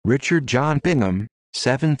Richard John Bingham,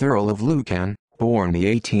 7th Earl of Lucan, born the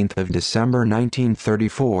 18th of December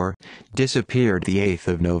 1934, disappeared the 8th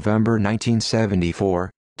of November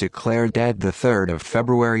 1974, declared dead the 3rd of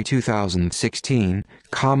February 2016,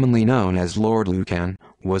 commonly known as Lord Lucan,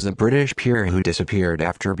 was a British peer who disappeared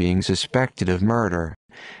after being suspected of murder.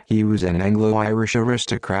 He was an Anglo-Irish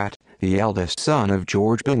aristocrat, the eldest son of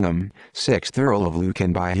George Bingham, 6th Earl of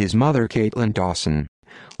Lucan by his mother Caitlin Dawson.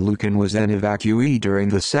 Lucan was an evacuee during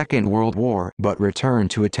the Second World War but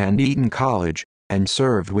returned to attend Eton College, and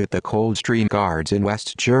served with the Coldstream Guards in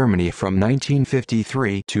West Germany from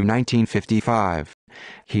 1953 to 1955.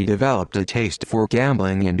 He developed a taste for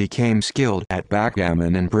gambling and became skilled at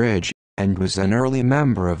backgammon and bridge, and was an early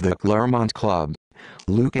member of the Claremont Club.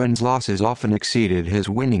 Lucan's losses often exceeded his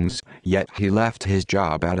winnings, yet he left his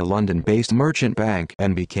job at a London-based merchant bank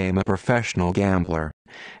and became a professional gambler.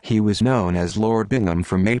 He was known as Lord Bingham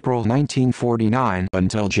from April 1949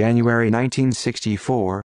 until January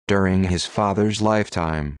 1964, during his father's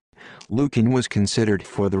lifetime. Lucan was considered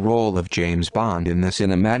for the role of James Bond in the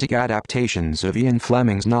cinematic adaptations of Ian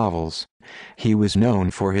Fleming's novels. He was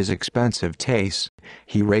known for his expensive tastes.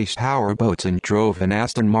 He raced powerboats and drove an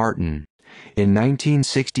Aston Martin. In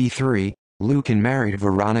 1963, Lucan married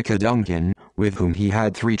Veronica Duncan, with whom he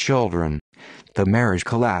had 3 children. The marriage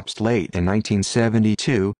collapsed late in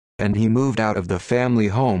 1972, and he moved out of the family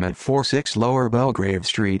home at 46 Lower Belgrave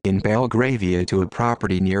Street in Belgravia to a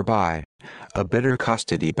property nearby. A bitter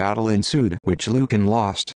custody battle ensued which Lucan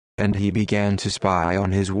lost, and he began to spy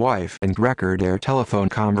on his wife and record their telephone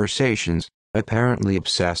conversations, apparently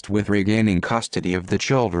obsessed with regaining custody of the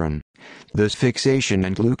children. This fixation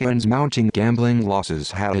and Lucan's mounting gambling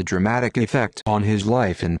losses had a dramatic effect on his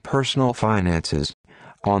life and personal finances.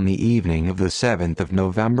 On the evening of the 7th of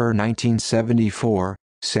November 1974,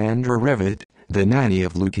 Sandra Rivet, the nanny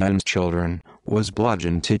of Lucan's children, was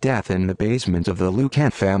bludgeoned to death in the basement of the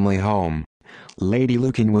Lucan family home. Lady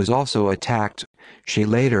Lucan was also attacked. She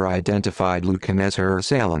later identified Lucan as her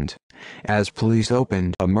assailant. As police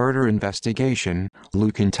opened a murder investigation,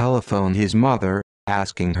 Lucan telephoned his mother,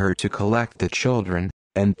 asking her to collect the children,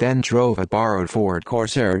 and then drove a borrowed Ford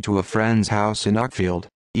Corsair to a friend's house in Uckfield,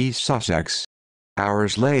 East Sussex.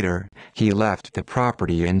 Hours later, he left the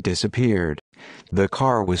property and disappeared. The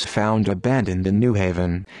car was found abandoned in New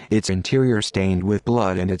Haven, its interior stained with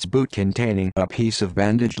blood and its boot containing a piece of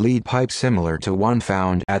bandaged lead pipe similar to one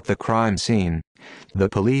found at the crime scene. The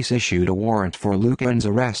police issued a warrant for Lucan's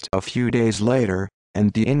arrest a few days later,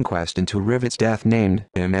 and the inquest into Rivet's death named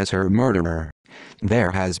him as her murderer.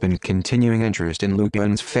 There has been continuing interest in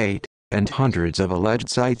Lucan's fate, and hundreds of alleged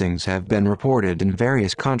sightings have been reported in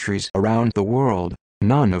various countries around the world,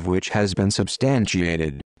 none of which has been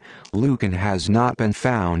substantiated. Lucan has not been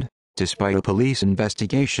found, despite a police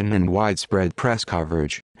investigation and widespread press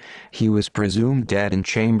coverage. He was presumed dead in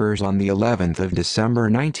chambers on the 11th of December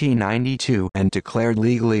 1992 and declared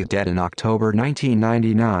legally dead in October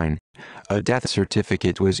 1999. A death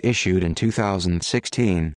certificate was issued in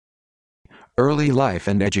 2016. Early life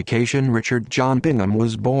and education. Richard John Bingham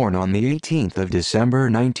was born on the 18th of December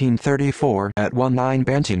 1934 at 19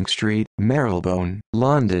 Bentinck Street, Marylebone,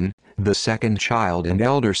 London, the second child and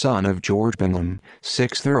elder son of George Bingham,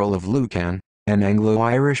 6th Earl of Lucan, an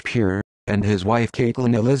Anglo-Irish peer, and his wife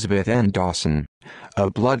Caitlin Elizabeth N. Dawson.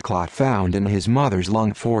 A blood clot found in his mother's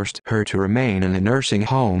lung forced her to remain in a nursing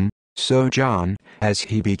home, so John, as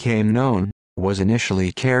he became known, was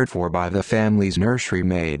initially cared for by the family's nursery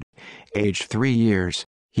maid. Aged 3 years,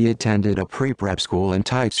 he attended a pre-prep school in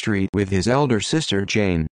Tite Street with his elder sister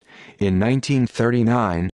Jane. In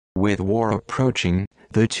 1939, with war approaching,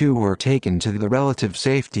 the two were taken to the relative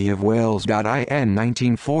safety of Wales. In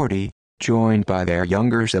 1940, joined by their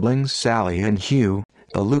younger siblings Sally and Hugh,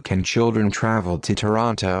 the Lucan children traveled to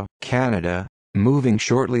Toronto, Canada, moving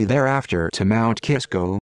shortly thereafter to Mount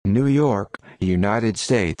Kisco, New York, United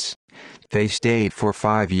States. They stayed for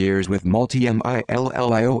 5 years with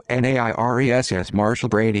multi-millionaires Marshall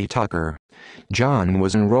Brady Tucker. John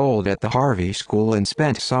was enrolled at the Harvey School and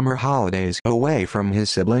spent summer holidays away from his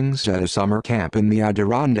siblings at a summer camp in the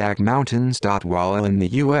Adirondack Mountains. While in the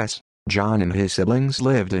U.S., John and his siblings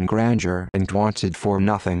lived in grandeur and wanted for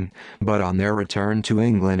nothing, but on their return to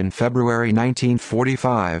England in February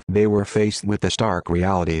 1945 they were faced with the stark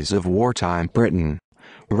realities of wartime Britain.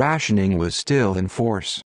 Rationing was still in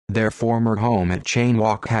force. Their former home at Chain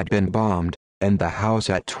Walk had been bombed, and the house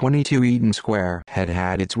at 22 Eden Square had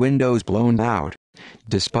had its windows blown out.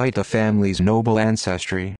 Despite the family's noble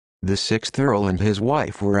ancestry, the 6th Earl and his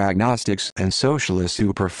wife were agnostics and socialists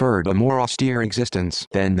who preferred a more austere existence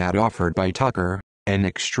than that offered by Tucker, an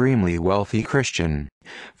extremely wealthy Christian.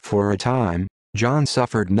 For a time, John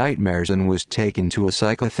suffered nightmares and was taken to a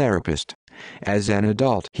psychotherapist. As an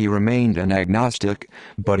adult, he remained an agnostic,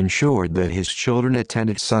 but ensured that his children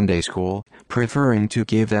attended Sunday school, preferring to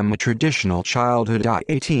give them a traditional childhood. At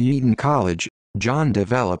Eton College, John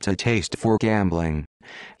developed a taste for gambling.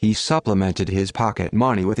 He supplemented his pocket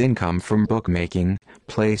money with income from bookmaking,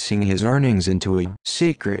 placing his earnings into a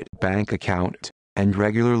secret bank account, and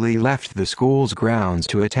regularly left the school's grounds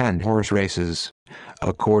to attend horse races.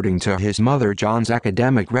 According to his mother, John's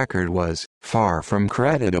academic record was far from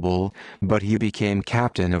creditable, but he became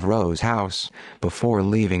captain of Rose House before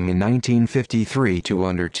leaving in 1953 to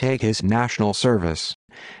undertake his national service.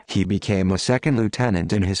 He became a second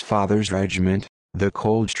lieutenant in his father's regiment, the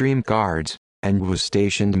Coldstream Guards, and was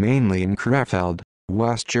stationed mainly in Krefeld,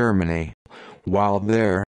 West Germany. While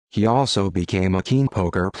there, he also became a keen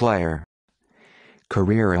poker player.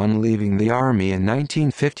 Career. On leaving the army in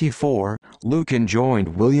 1954, Lucan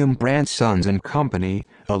joined William Brandt Sons and Company,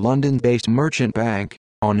 a London-based merchant bank,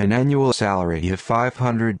 on an annual salary of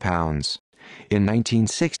 £500. In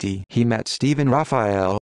 1960, he met Stephen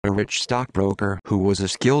Raphael, a rich stockbroker who was a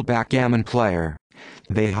skilled backgammon player.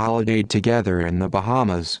 They holidayed together in the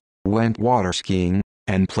Bahamas, went water skiing,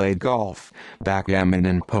 and played golf, backgammon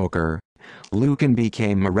and poker. Lucan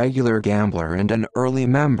became a regular gambler and an early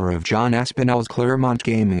member of John Aspinall's Claremont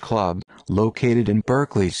Gaming Club, located in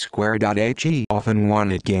Berkeley Square. He often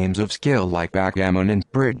wanted games of skill like backgammon and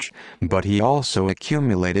bridge, but he also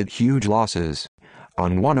accumulated huge losses.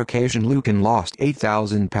 On one occasion, Lucan lost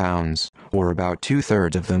 £8,000, or about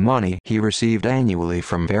two-thirds of the money he received annually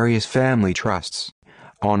from various family trusts.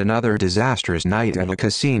 On another disastrous night at a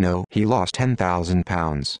casino, he lost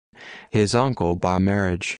 £10,000. His uncle by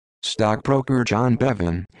marriage, stockbroker John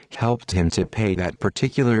Bevan, helped him to pay that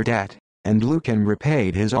particular debt, and Lucan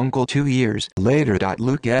repaid his uncle 2 years later.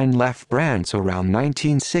 Lucan left Brandt's around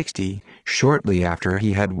 1960, shortly after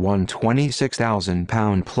he had won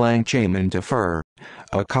 £26,000 playing Chaman to Fur.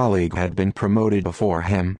 A colleague had been promoted before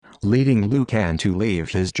him, leading Lucan to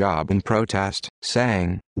leave his job in protest,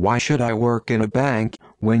 saying, "Why should I work in a bank,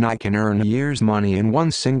 when I can earn a year's money in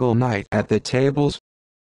one single night at the tables?"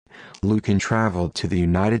 Lucan traveled to the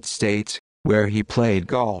United States, where he played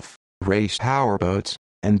golf, raced powerboats,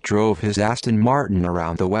 and drove his Aston Martin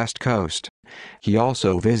around the West Coast. He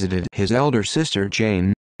also visited his elder sister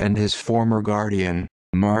Jane, and his former guardian,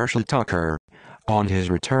 Marshall Tucker. On his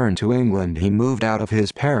return to England, he moved out of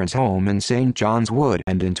his parents' home in St. John's Wood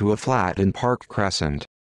and into a flat in Park Crescent.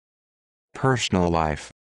 Personal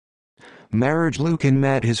life. Marriage. Lucan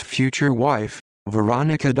met his future wife,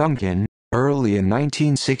 Veronica Duncan, early in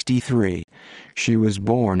 1963. She was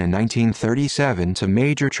born in 1937 to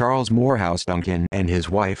Major Charles Morehouse Duncan and his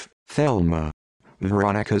wife, Thelma.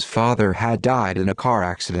 Veronica's father had died in a car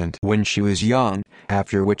accident when she was young,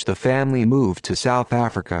 after which the family moved to South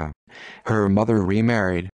Africa. Her mother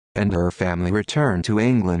remarried, and her family returned to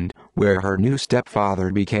England, where her new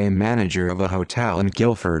stepfather became manager of a hotel in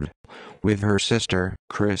Guildford. With her sister,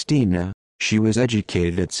 Christina, she was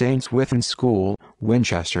educated at St. Swithin's School,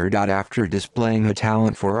 Winchester. After displaying a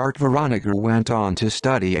talent for art, Veronica went on to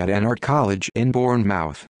study at an art college in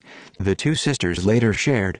Bournemouth. The two sisters later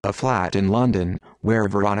shared a flat in London, where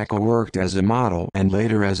Veronica worked as a model and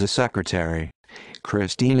later as a secretary.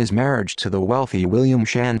 Christina's marriage to the wealthy William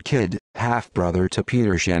Shandkidd, half-brother to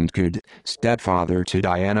Peter Shandkidd, stepfather to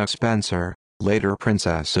Diana Spencer, later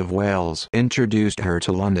Princess of Wales, introduced her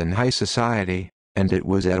to London high society, and it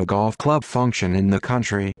was at a golf club function in the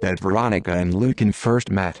country that Veronica and Lucan first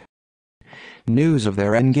met. News of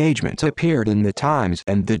their engagement appeared in the Times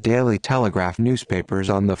and the Daily Telegraph newspapers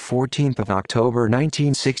on the 14th of October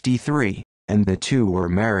 1963, and the two were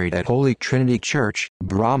married at Holy Trinity Church,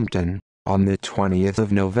 Brompton, on the 20th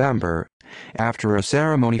of November, after a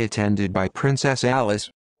ceremony attended by Princess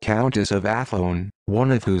Alice, Countess of Athlone,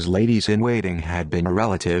 one of whose ladies-in-waiting had been a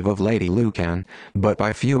relative of Lady Lucan, but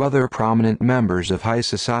by few other prominent members of high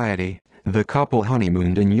society. The couple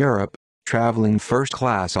honeymooned in Europe, traveling first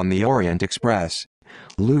class on the Orient Express.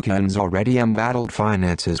 Lucan's already embattled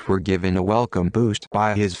finances were given a welcome boost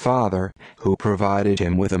by his father, who provided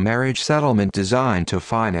him with a marriage settlement designed to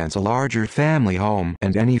finance a larger family home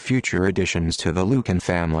and any future additions to the Lucan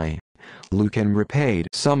family. Lucan repaid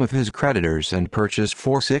some of his creditors and purchased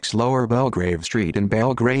 46 Lower Belgrave Street in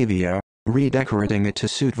Belgravia, redecorating it to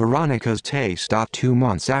suit Veronica's taste. 2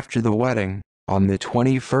 months after the wedding, on the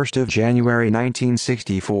 21st of January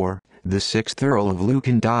 1964, the 6th Earl of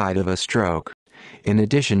Lucan died of a stroke. In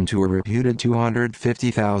addition to a reputed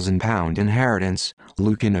 £250,000 inheritance,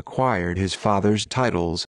 Lucan acquired his father's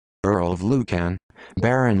titles: Earl of Lucan,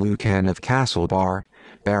 Baron Lucan of Castlebar,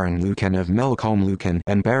 Baron Lucan of Melcombe Lucan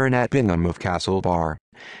and Baronet Bingham of Castlebar.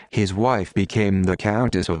 His wife became the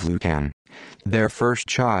Countess of Lucan. Their first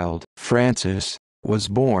child, Francis, was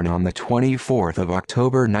born on the 24th of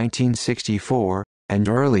October 1964, and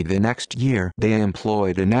early the next year they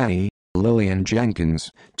employed a nanny, Lillian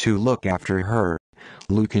Jenkins, to look after her.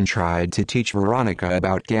 Lucan tried to teach Veronica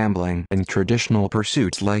about gambling and traditional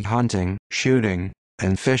pursuits like hunting, shooting,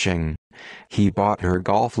 and fishing. He bought her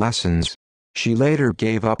golf lessons. She later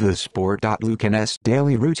gave up the sport. Lucan's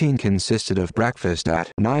daily routine consisted of breakfast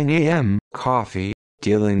at 9 a.m., coffee,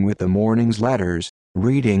 dealing with the morning's letters,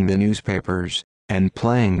 reading the newspapers, and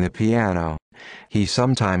playing the piano. He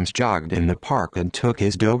sometimes jogged in the park and took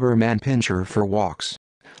his Doberman Pinscher for walks.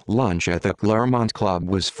 Lunch at the Claremont Club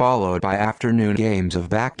was followed by afternoon games of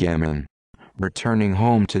backgammon. Returning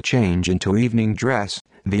home to change into evening dress,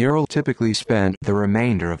 the Earl typically spent the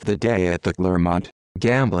remainder of the day at the Claremont,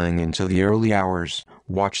 gambling into the early hours,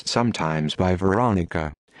 watched sometimes by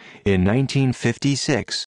Veronica. In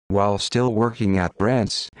 1956, while still working at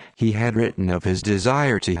Brent's, he had written of his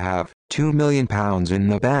desire to have £2 million in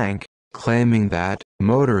the bank, claiming that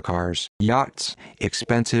motorcars, yachts,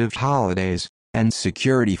 expensive holidays, and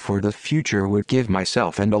security for the future would give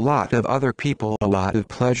myself and a lot of other people a lot of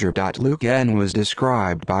pleasure. Lucan was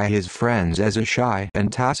described by his friends as a shy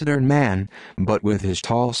and taciturn man, but with his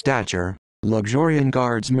tall stature, luxuriant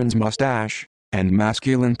guardsman's mustache, and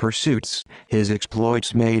masculine pursuits, his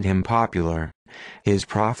exploits made him popular. His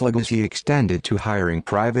profligacy extended to hiring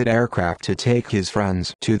private aircraft to take his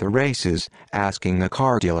friends to the races, asking a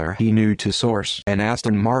car dealer he knew to source an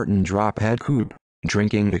Aston Martin drop-head coupe,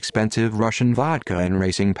 drinking expensive Russian vodka and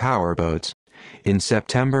racing powerboats. In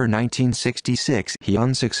September 1966 he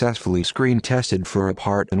unsuccessfully screen-tested for a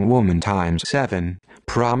part in Woman x7,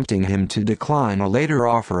 prompting him to decline a later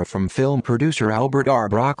offer from film producer Albert R.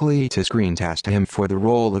 Broccoli to screen-test him for the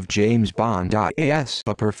role of James Bond. As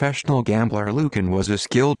a professional gambler, Lucan was a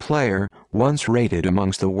skilled player, once rated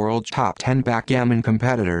amongst the world's top 10 backgammon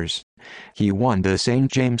competitors. He won the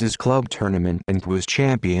St. James's Club tournament and was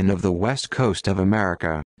champion of the West Coast of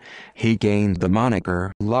America. He gained the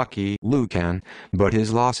moniker Lucky Lucan, but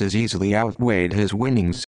his losses easily outweighed his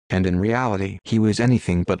winnings, and in reality he was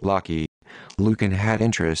anything but lucky. Lucan had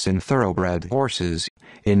interests in thoroughbred horses.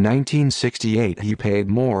 In 1968 he paid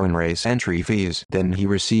more in race entry fees than he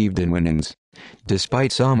received in winnings.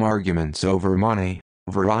 Despite some arguments over money,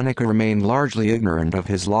 Veronica remained largely ignorant of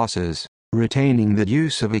his losses, retaining the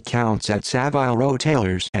use of accounts at Savile Row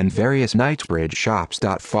Tailors and various Knightsbridge shops.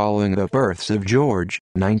 Following the births of George,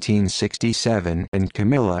 1967, and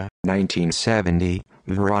Camilla, 1970,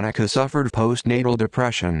 Veronica suffered postnatal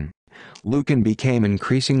depression. Lucan became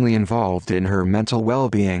increasingly involved in her mental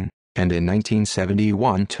well-being, and in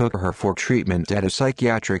 1971 took her for treatment at a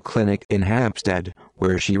psychiatric clinic in Hampstead,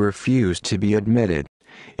 where she refused to be admitted.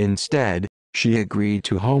 Instead, she agreed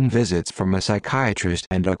to home visits from a psychiatrist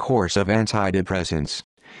and a course of antidepressants.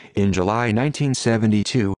 In July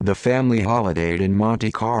 1972 the family holidayed in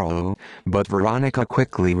Monte Carlo, but Veronica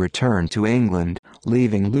quickly returned to England,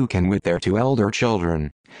 leaving Lucan with their 2 elder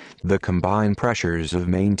children. The combined pressures of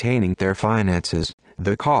maintaining their finances,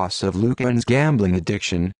 the costs of Lucan's gambling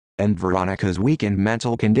addiction, and Veronica's weakened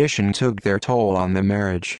mental condition took their toll on the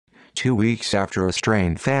marriage. 2 weeks after a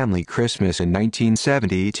strained family Christmas in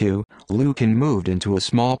 1972, Lucan moved into a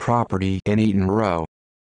small property in Eaton Row.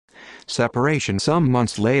 Separation. Some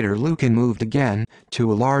months later Lucan moved again,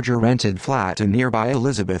 to a larger rented flat in nearby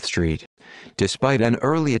Elizabeth Street. Despite an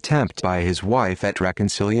early attempt by his wife at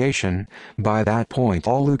reconciliation, by that point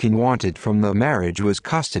all Lucan wanted from the marriage was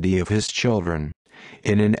custody of his children.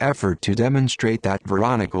 In an effort to demonstrate that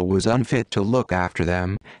Veronica was unfit to look after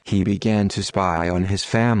them, he began to spy on his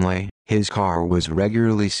family. His car was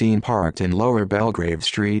regularly seen parked in Lower Belgrave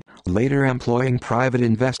Street, later employing private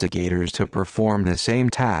investigators to perform the same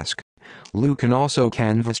task. Lucan also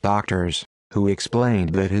canvassed doctors, who explained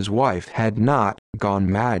that his wife had not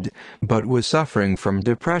gone mad, but was suffering from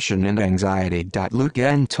depression and anxiety.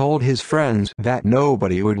 Lucan told his friends that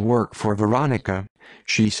nobody would work for Veronica.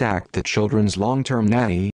 She sacked the children's long-term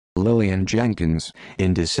nanny, Lillian Jenkins,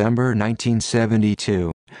 in December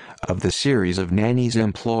 1972. Of the series of nannies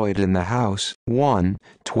employed in the house, one,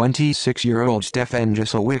 26-year-old Stefan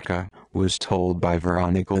Jasowicka, was told by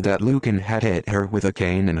Veronica that Lucan had hit her with a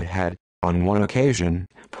cane and had, on one occasion,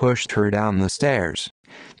 pushed her down the stairs.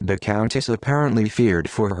 The Countess apparently feared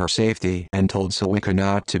for her safety and told Sawicka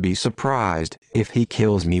not to be surprised if he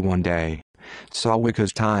kills me one day.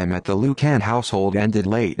 Sawicka's time at the Lucan household ended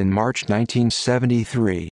late in March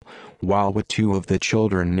 1973. While with 2 of the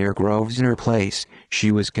children near Grosvenor Place,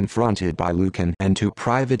 she was confronted by Lucan and 2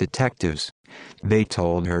 private detectives. They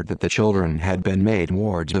told her that the children had been made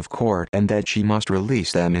wards of court and that she must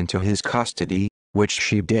release them into his custody, which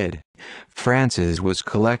she did. Frances was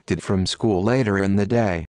collected from school later in the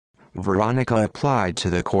day. Veronica applied to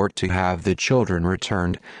the court to have the children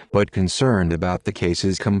returned, but concerned about the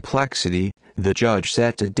case's complexity, the judge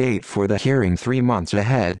set a date for the hearing 3 months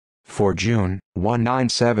ahead, for June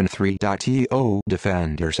 1973. To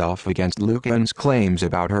defend herself against Lucan's claims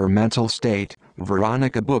about her mental state,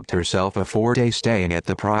 Veronica booked herself a 4-day stay at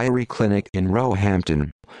the Priory Clinic in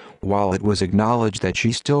Roehampton. While it was acknowledged that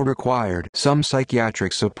she still required some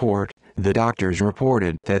psychiatric support, the doctors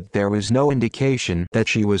reported that there was no indication that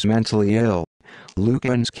she was mentally ill.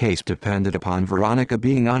 Lucan's case depended upon Veronica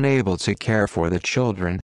being unable to care for the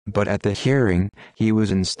children, but at the hearing, he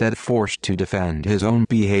was instead forced to defend his own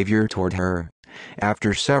behavior toward her.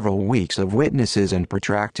 After several weeks of witnesses and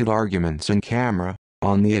protracted arguments in camera,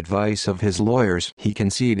 on the advice of his lawyers, he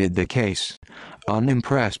conceded the case.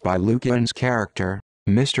 Unimpressed by Lucan's character,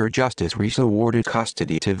 Mr. Justice Rees awarded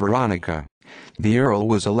custody to Veronica. The Earl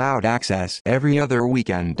was allowed access every other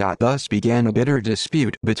weekend. Thus began a bitter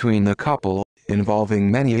dispute between the couple,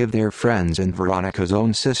 involving many of their friends and Veronica's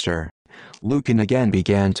own sister. Lucan again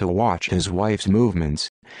began to watch his wife's movements.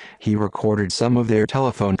 He recorded some of their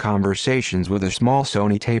telephone conversations with a small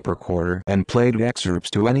Sony tape recorder and played excerpts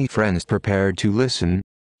to any friends prepared to listen.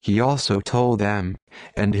 He also told them,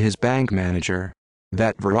 and his bank manager,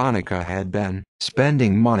 that Veronica had been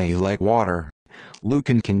spending money like water.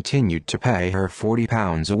 Lucan continued to pay her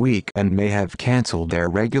 £40 a week and may have cancelled their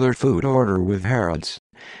regular food order with Harrods.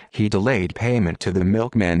 He delayed payment to the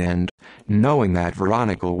milkman and, knowing that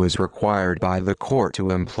Veronica was required by the court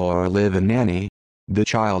to employ a live-in nanny, the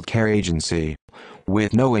child care agency.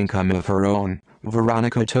 With no income of her own,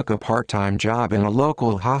 Veronica took a part-time job in a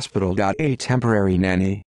local hospital. A temporary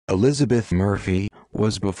nanny, Elizabeth Murphy,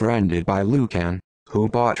 was befriended by Lucan, who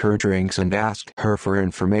bought her drinks and asked her for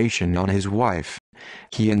information on his wife.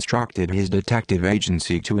 He instructed his detective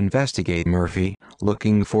agency to investigate Murphy,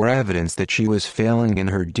 looking for evidence that she was failing in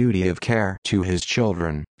her duty of care to his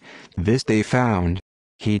children. This they found.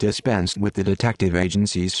 He dispensed with the detective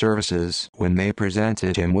agency's services when they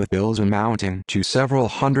presented him with bills amounting to several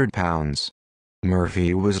 £100.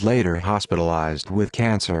 Murphy was later hospitalized with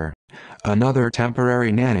cancer. Another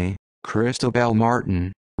temporary nanny, Christabel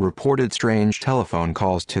Martin, reported strange telephone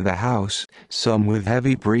calls to the house, some with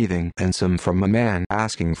heavy breathing and some from a man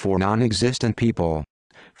asking for non-existent people.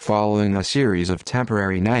 Following a series of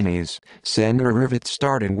temporary nannies, Senator Rivet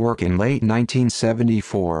started work in late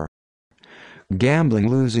 1974. Gambling.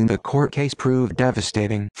 Losing the court case proved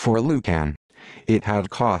devastating for Lucan. It had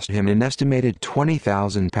cost him an estimated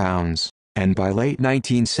 £20,000, and by late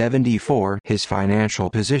 1974 his financial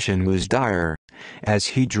position was dire. As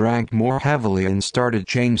he drank more heavily and started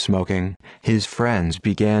chain-smoking, his friends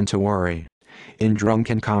began to worry. In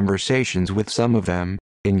drunken conversations with some of them,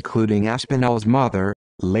 including Aspinall's mother,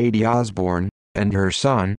 Lady Osborne, and her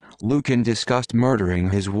son, Lucan discussed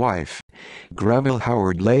murdering his wife. Greville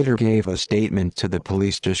Howard later gave a statement to the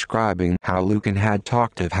police describing how Lucan had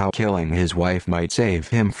talked of how killing his wife might save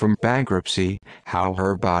him from bankruptcy, how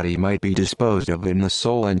her body might be disposed of in the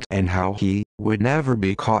Solent, and how he would never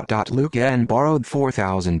be caught. Lucan borrowed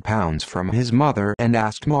 £4,000 from his mother and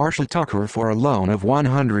asked Marcia Tucker for a loan of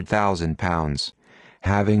 £100,000.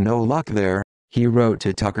 Having no luck there, he wrote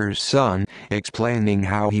to Tucker's son, explaining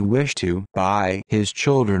how he wished to buy his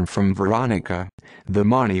children from Veronica. The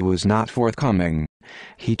money was not forthcoming.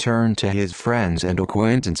 He turned to his friends and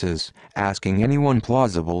acquaintances, asking anyone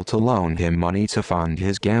plausible to loan him money to fund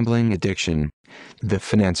his gambling addiction. The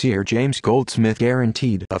financier James Goldsmith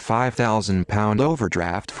guaranteed a £5,000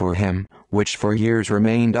 overdraft for him, which for years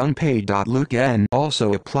remained unpaid. Lucan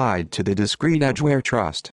also applied to the Discreet Edgware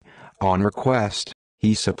Trust. On request,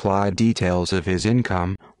 he supplied details of his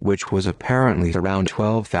income, which was apparently around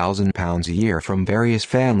 £12,000 a year from various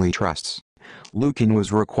family trusts. Lucan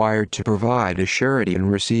was required to provide a surety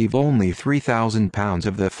and receive only £3,000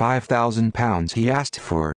 of the £5,000 he asked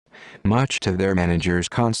for. Much to their manager's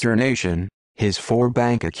consternation, his 4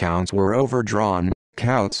 bank accounts were overdrawn: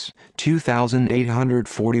 Coutts,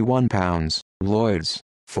 £2,841, Lloyd's,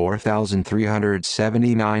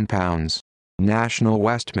 £4,379, National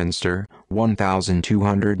Westminster,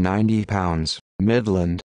 £1,290,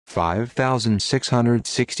 Midland,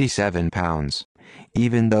 £5,667.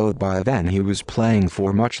 Even though by then he was playing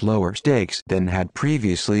for much lower stakes than had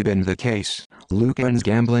previously been the case, Lucan's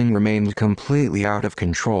gambling remained completely out of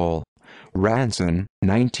control. Ranson,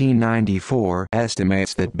 1994,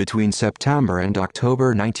 estimates that between September and October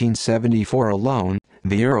 1974 alone,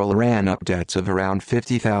 The Earl ran up debts of around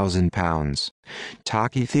 £50,000.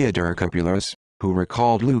 Taki Theodoropoulos, who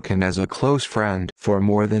recalled Lucan as a close friend for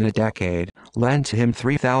more than a decade, lent him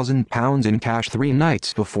 £3,000 in cash 3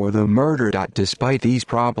 nights before the murder. Despite these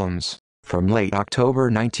problems, from late October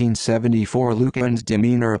 1974, Lucan's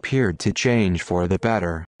demeanor appeared to change for the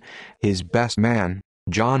better. His best man,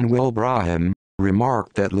 John Wilbraham,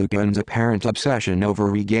 remarked that Lucan's apparent obsession over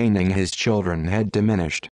regaining his children had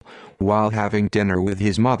diminished. While having dinner with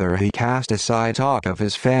his mother, he cast aside talk of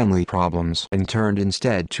his family problems and turned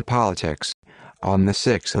instead to politics. On the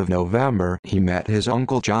 6th of November, he met his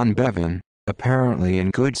uncle John Bevan, apparently in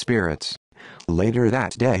good spirits. Later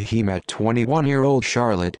that day he met 21-year-old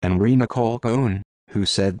Charlotte and Rena Colquhoun, who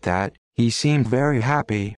said that he seemed very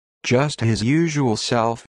happy, just his usual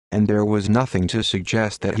self, and there was nothing to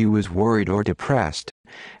suggest that he was worried or depressed.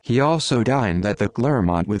 He also dined at the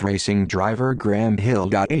Clermont with racing driver Graham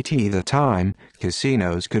Hill. At the time,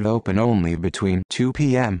 casinos could open only between 2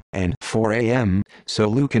 p.m. and 4 a.m., so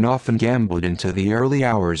Lucan often gambled into the early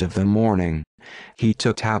hours of the morning. He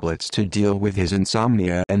took tablets to deal with his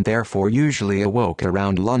insomnia and therefore usually awoke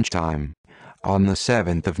around lunchtime. On the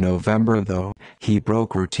 7th of November, though, he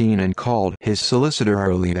broke routine and called his solicitor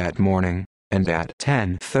early that morning, and at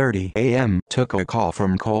 10:30 a.m. took a call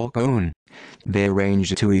from Colquhoun. They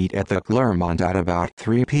arranged to eat at the Clermont at about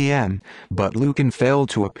 3 p.m., but Lucan failed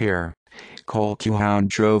to appear. Colquhoun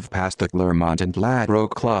drove past the Clermont and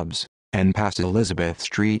Ladbroke clubs, and past Elizabeth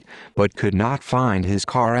Street, but could not find his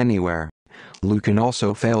car anywhere. Lucan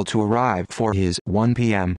also failed to arrive for his 1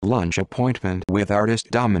 p.m. lunch appointment with artist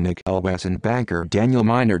Dominic Elwes and banker Daniel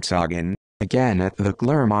Meinertzagen, again at the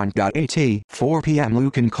Clermont. At 4 p.m.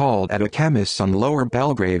 Lucan called at a chemist's on Lower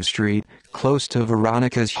Belgrave Street, close to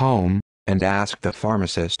Veronica's home, and asked the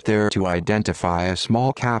pharmacist there to identify a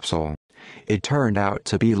small capsule. It turned out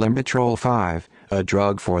to be Limbitrol 5, a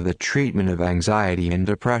drug for the treatment of anxiety and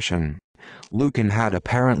depression. Lucan had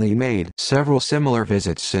apparently made several similar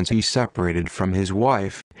visits since he separated from his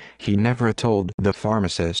wife. He never told the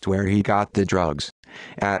pharmacist where he got the drugs.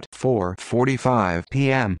 At 4:45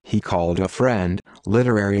 p.m. he called a friend,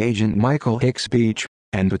 literary agent Michael Hicks Beach,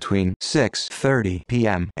 and between 6:30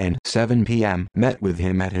 p.m. and 7 p.m. met with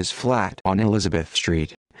him at his flat on Elizabeth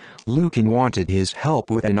Street. Lucan wanted his help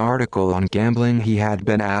with an article on gambling he had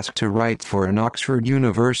been asked to write for an Oxford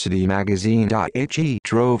University magazine. He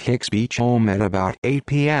drove Hicks Beach home at about 8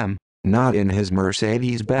 p.m., not in his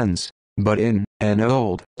Mercedes-Benz, but in an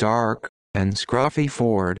old, dark, and scruffy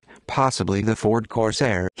Ford, possibly the Ford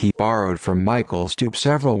Corsair he borrowed from Michael Stoop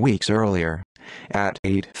several weeks earlier. At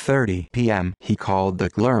 8:30 p.m. he called the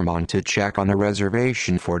Clermont to check on a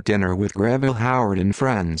reservation for dinner with Greville Howard and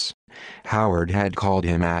friends. Howard had called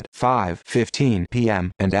him at 5:15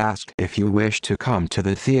 p.m. and asked if he wished to come to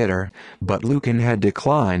the theater, but Lucan had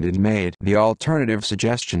declined and made the alternative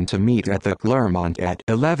suggestion to meet at the Clermont at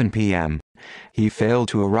 11 p.m. He failed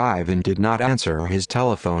to arrive and did not answer his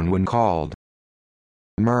telephone when called.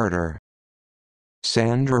 Murder.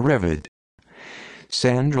 Sandra Rivet.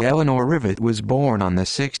 Sandra Eleanor Rivet was born on the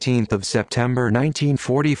 16th of September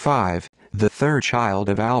 1945, the third child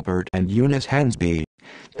of Albert and Eunice Hensby.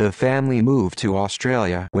 The family moved to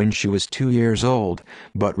Australia when she was 2 years old,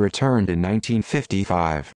 but returned in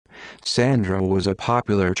 1955. Sandra was a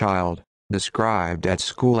popular child, described at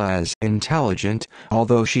school as intelligent,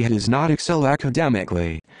 although she does not excel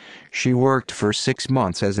academically. She worked for 6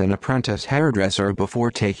 months as an apprentice hairdresser before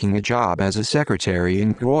taking a job as a secretary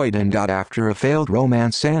in Croydon. After a failed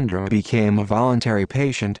romance, Sandra became a voluntary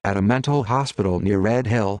patient at a mental hospital near Red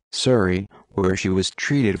Hill, Surrey, where she was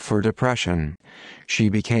treated for depression. She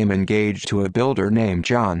became engaged to a builder named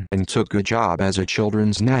John and took a job as a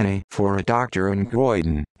children's nanny for a doctor in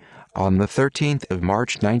Croydon. On the 13th of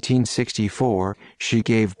March 1964, she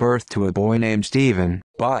gave birth to a boy named Stephen,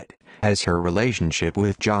 but, as her relationship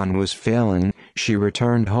with John was failing, she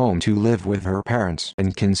returned home to live with her parents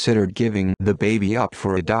and considered giving the baby up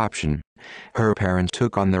for adoption. Her parents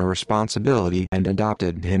took on the responsibility and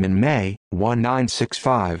adopted him in May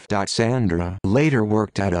 1965. Sandra later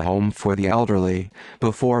worked at a home for the elderly,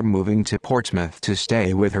 before moving to Portsmouth to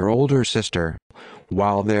stay with her older sister.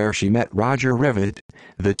 While there she met Roger Rivet.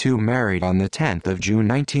 The two married on the 10th of June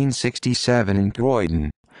 1967 in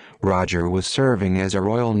Croydon. Roger was serving as a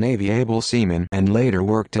Royal Navy able seaman and later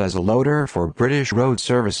worked as a loader for British Road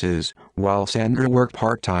Services, while Sandra worked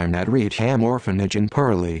part-time at Reetham Orphanage in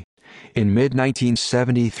Purley. In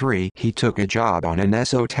mid-1973 he took a job on an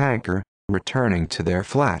Esso tanker, returning to their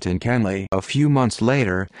flat in Kenley a few months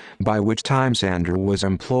later, by which time Sandra was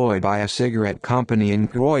employed by a cigarette company in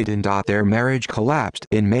Croydon. Their marriage collapsed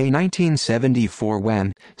in May 1974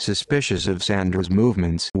 when, suspicious of Sandra's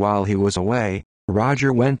movements while he was away,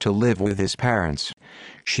 Roger went to live with his parents.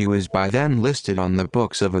 She was by then listed on the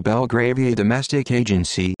books of a Belgravia domestic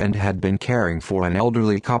agency and had been caring for an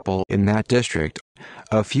elderly couple in that district.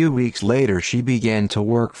 A few weeks later she began to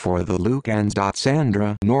work for the Lucans.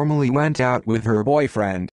 Sandra normally went out with her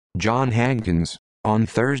boyfriend, John Hankins, on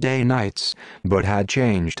Thursday nights, but had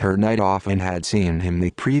changed her night off and had seen him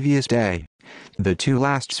the previous day. The two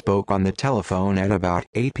last spoke on the telephone at about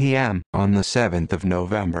 8 p.m. on the 7th of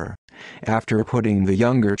November. After putting the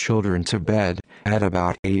younger children to bed, at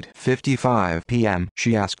about 8:55 p.m.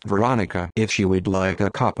 she asked Veronica if she would like a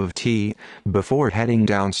cup of tea, before heading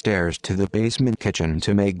downstairs to the basement kitchen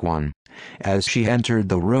to make one. As she entered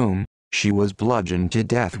the room, she was bludgeoned to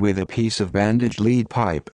death with a piece of bandaged lead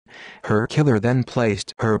pipe. Her killer then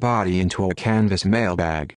placed her body into a canvas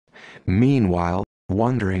mailbag. Meanwhile,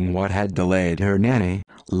 wondering what had delayed her nanny,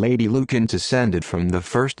 Lady Lucan descended from the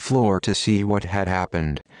first floor to see what had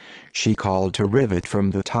happened. She called to Rivet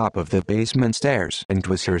from the top of the basement stairs and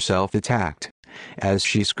was herself attacked. As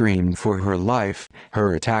she screamed for her life,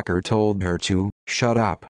 her attacker told her to shut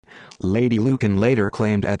up. Lady Lucan later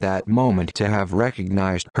claimed at that moment to have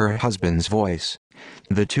recognized her husband's voice.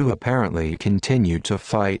 The two apparently continued to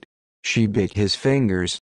fight. She bit his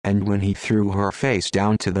fingers, and when he threw her face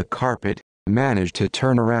down to the carpet, managed to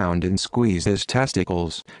turn around and squeeze his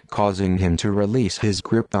testicles, causing him to release his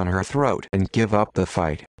grip on her throat and give up the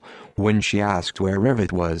fight. When she asked where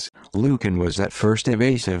Rivet was, Lucan was at first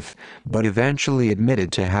evasive, but eventually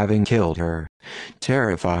admitted to having killed her.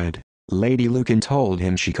 Terrified, Lady Lucan told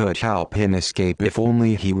him she could help him escape if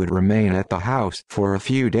only he would remain at the house for a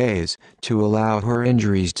few days, to allow her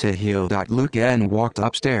injuries to heal. Lucan walked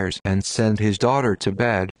upstairs and sent his daughter to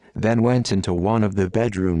bed, then went into one of the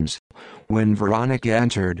bedrooms. When Veronica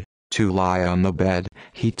entered, to lie on the bed,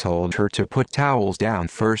 he told her to put towels down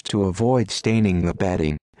first to avoid staining the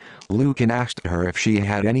bedding. Lucan asked her if she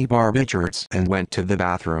had any barbiturates and went to the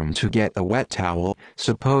bathroom to get a wet towel,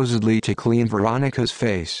 supposedly to clean Veronica's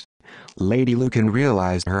face. Lady Lucan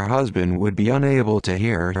realized her husband would be unable to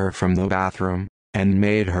hear her from the bathroom, and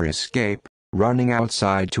made her escape, running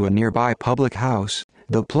outside to a nearby public house,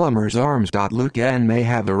 the Plumber's Arms. Lucan may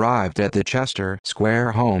have arrived at the Chester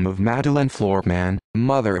Square home of Madeleine Floorman,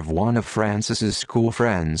 mother of one of Francis's school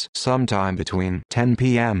friends, sometime between 10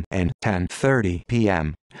 p.m. and 10:30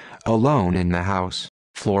 p.m. Alone in the house,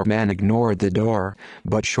 Floorman ignored the door,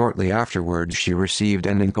 but shortly afterwards she received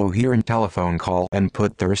an incoherent telephone call and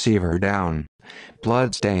put the receiver down.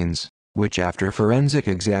 Bloodstains, which after forensic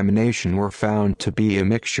examination were found to be a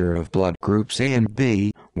mixture of blood groups A and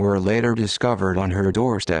B, were later discovered on her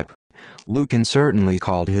doorstep. Lucan certainly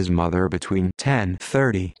called his mother between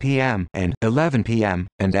 10:30 p.m. and 11 p.m.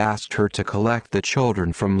 and asked her to collect the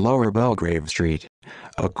children from Lower Belgrave Street.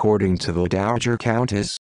 According to the Dowager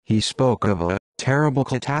Countess, he spoke of a terrible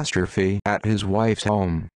catastrophe at his wife's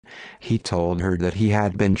home. He told her that he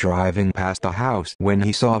had been driving past the house when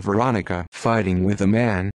he saw Veronica fighting with a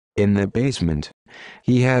man in the basement.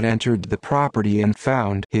 He had entered the property and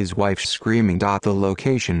found his wife screaming. The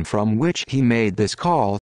location from which he made this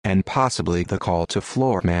call, and possibly the call to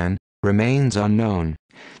Floorman, remains unknown.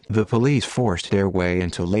 The police forced their way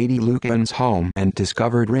into Lady Lucan's home and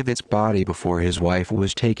discovered Rivet's body before his wife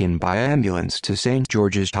was taken by ambulance to St.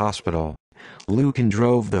 George's Hospital. Lucan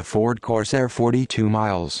drove the Ford Corsair 42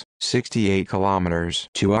 miles, 68 kilometers,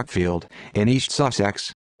 to Uckfield, in East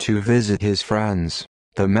Sussex, to visit his friends,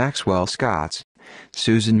 the Maxwell Scotts.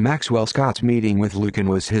 Susan Maxwell Scott's meeting with Lucan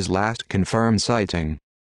was his last confirmed sighting.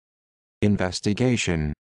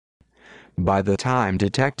 Investigation. By the time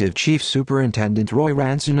Detective Chief Superintendent Roy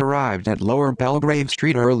Ranson arrived at Lower Belgrave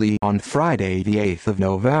Street early on Friday the 8th of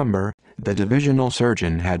November, the divisional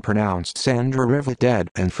surgeon had pronounced Sandra Rivet dead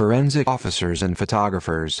and forensic officers and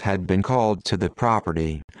photographers had been called to the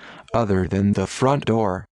property. Other than the front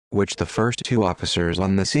door, which the first two officers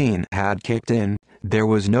on the scene had kicked in, there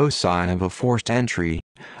was no sign of a forced entry.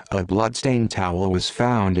 A bloodstained towel was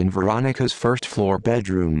found in Veronica's first-floor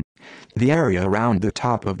bedroom. The area around the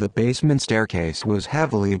top of the basement staircase was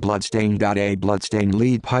heavily bloodstained. A bloodstained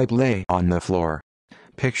lead pipe lay on the floor.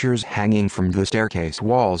 Pictures hanging from the staircase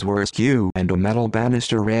walls were askew and a metal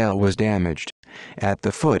banister rail was damaged. At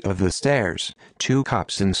the foot of the stairs, 2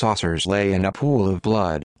 cups and saucers lay in a pool of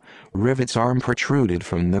blood. Rivet's arm protruded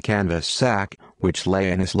from the canvas sack, which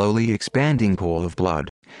lay in a slowly expanding pool of blood.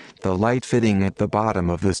 The light fitting at the bottom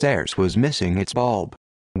of the stairs was missing its bulb.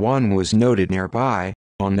 One was noted nearby,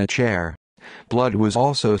 on the chair. Blood was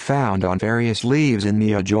also found on various leaves in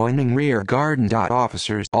the adjoining rear garden.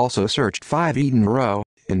 Officers also searched 5 Eden Row,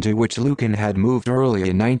 into which Lucan had moved early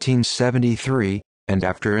in 1973, and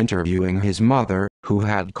after interviewing his mother, who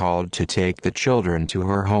had called to take the children to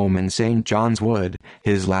her home in St. John's Wood,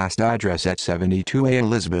 his last address at 72A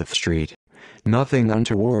Elizabeth Street, nothing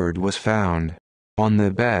untoward was found. On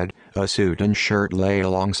the bed, a suit and shirt lay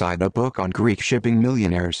alongside a book on Greek shipping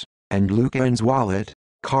millionaires, and Lucan's wallet,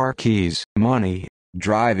 car keys, money,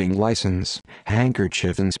 driving license,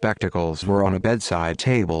 handkerchief and spectacles were on a bedside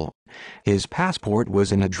table. His passport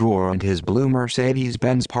was in a drawer and his blue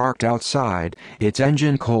Mercedes-Benz parked outside, its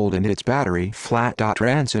engine cold and its battery flat.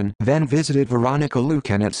 Ranson then visited Veronica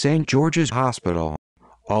Lucan at St. George's Hospital.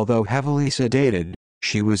 Although heavily sedated,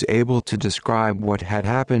 she was able to describe what had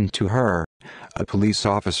happened to her. A police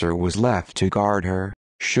officer was left to guard her,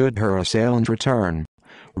 should her assailant return.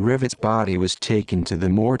 Rivet's body was taken to the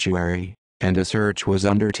mortuary, and a search was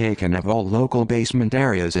undertaken of all local basement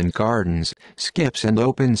areas and gardens, skips and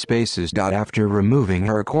open spaces. After removing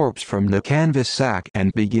her corpse from the canvas sack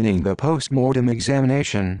and beginning the post-mortem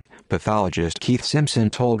examination, pathologist Keith Simpson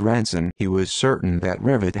told Ranson he was certain that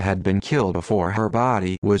Rivet had been killed before her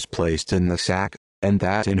body was placed in the sack, and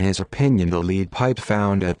that in his opinion the lead pipe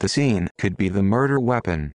found at the scene could be the murder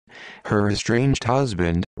weapon. Her estranged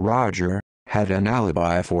husband, Roger, had an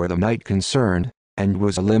alibi for the night concerned, and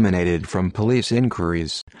was eliminated from police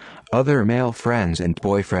inquiries. Other male friends and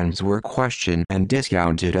boyfriends were questioned and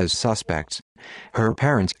discounted as suspects. Her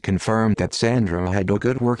parents confirmed that Sandra had a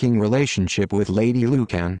good working relationship with Lady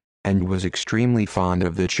Lucan, and was extremely fond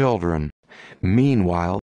of the children.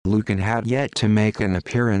 Meanwhile, Lucan had yet to make an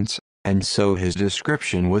appearance, and so his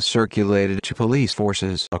description was circulated to police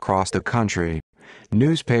forces across the country.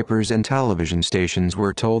 Newspapers and television stations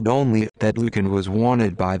were told only that Lucan was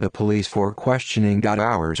wanted by the police for questioning.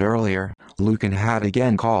 Hours earlier, Lucan had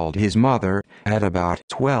again called his mother, at about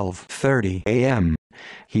 12:30 a.m.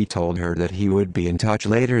 He told her that he would be in touch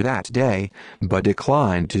later that day, but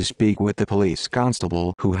declined to speak with the police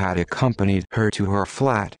constable who had accompanied her to her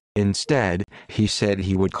flat. Instead, he said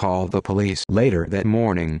he would call the police later that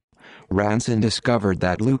morning. Ranson discovered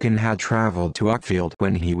that Lucan had traveled to Uckfield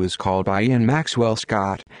when he was called by Ian Maxwell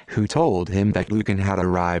Scott, who told him that Lucan had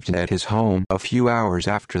arrived at his home a few hours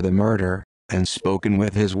after the murder, and spoken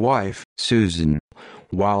with his wife, Susan.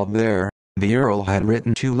 While there, the Earl had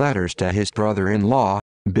written 2 letters to his brother-in-law,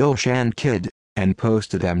 Bill Shandkid, and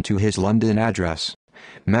posted them to his London address.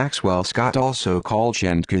 Maxwell Scott also called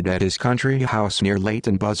Shandkid at his country house near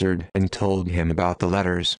Leighton Buzzard and told him about the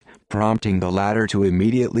letters, prompting the latter to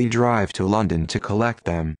immediately drive to London to collect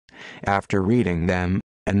them. After reading them,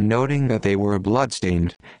 and noting that they were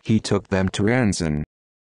bloodstained, he took them to Ranson.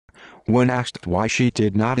 When asked why she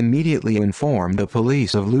did not immediately inform the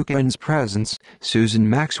police of Lucan's presence, Susan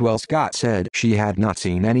Maxwell Scott said she had not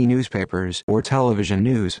seen any newspapers or television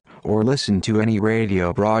news, or listened to any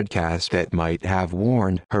radio broadcast that might have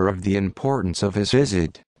warned her of the importance of his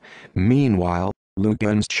visit. Meanwhile,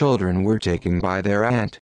 Lucan's children were taken by their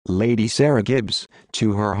aunt, Lady Sarah Gibbs,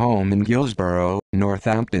 to her home in Guilsborough,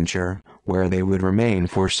 Northamptonshire, where they would remain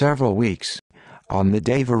for several weeks. On the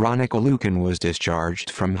day Veronica Lucan was discharged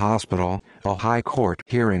from hospital, a High Court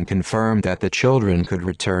hearing confirmed that the children could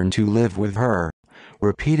return to live with her.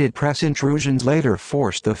 Repeated press intrusions later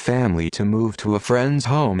forced the family to move to a friend's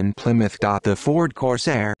home in Plymouth. The Ford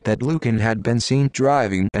Corsair that Lucan had been seen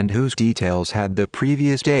driving and whose details had the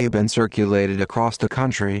previous day been circulated across the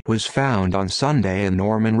country was found on Sunday in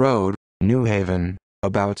Norman Road, New Haven,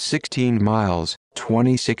 about 16 miles,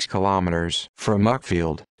 26 kilometers, from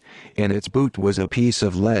Uckfield. In its boot was a piece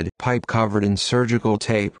of lead pipe covered in surgical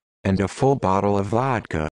tape, and a full bottle of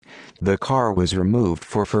vodka. The car was removed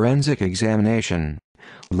for forensic examination.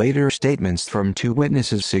 Later statements from 2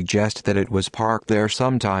 witnesses suggest that it was parked there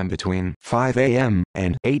sometime between 5 a.m.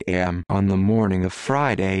 and 8 a.m. on the morning of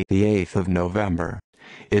Friday, the 8th of November.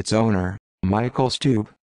 Its owner, Michael Stoop,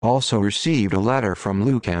 also received a letter from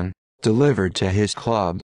Lucan, delivered to his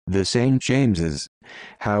club, the St. James's.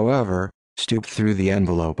 However, Stoop threw the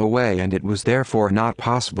envelope away and it was therefore not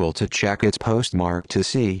possible to check its postmark to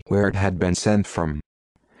see where it had been sent from.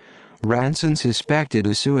 Ranson suspected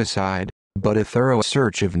a suicide, but a thorough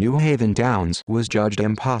search of New Haven Downs was judged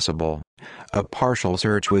impossible. A partial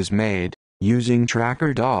search was made, using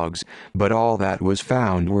tracker dogs, but all that was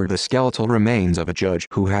found were the skeletal remains of a judge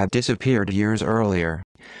who had disappeared years earlier.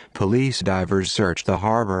 Police divers searched the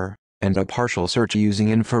harbor, and a partial search using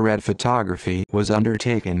infrared photography was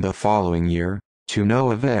undertaken the following year, to no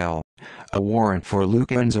avail. A warrant for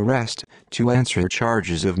Lucan's arrest, to answer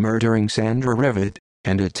charges of murdering Sandra Rivet,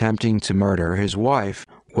 and attempting to murder his wife,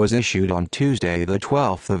 was issued on Tuesday the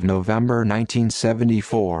 12th of November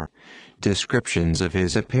 1974. Descriptions of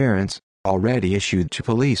his appearance, already issued to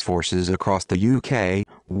police forces across the UK,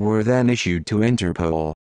 were then issued to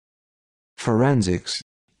Interpol. Forensics.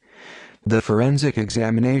 The forensic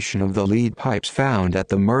examination of the lead pipes found at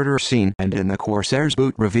the murder scene and in the Corsair's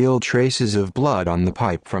boot revealed traces of blood on the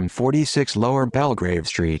pipe from 46 Lower Belgrave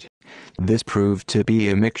Street. This proved to be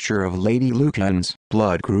a mixture of Lady Lucan's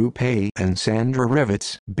blood group A and Sandra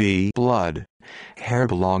Rivet's B blood. Hair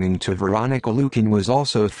belonging to Veronica Lucan was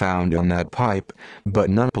also found on that pipe,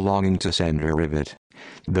 but none belonging to Sandra Rivet.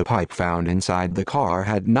 The pipe found inside the car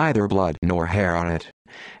had neither blood nor hair on it.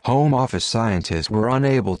 Home Office scientists were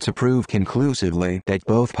unable to prove conclusively that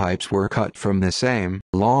both pipes were cut from the same,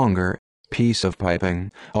 longer, piece of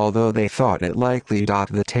piping, although they thought it likely.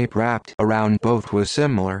 The tape wrapped around both was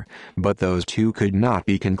similar, but those two could not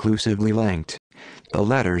be conclusively linked. The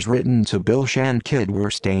letters written to Bilsh and Kidd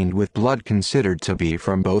were stained with blood considered to be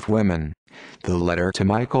from both women. The letter to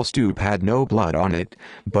Michael Stoop had no blood on it,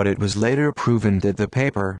 but it was later proven that the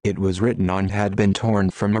paper it was written on had been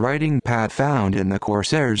torn from a writing pad found in the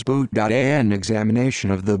Corsair's boot. An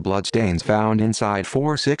examination of the bloodstains found inside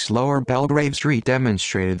 46 Lower Belgrave Street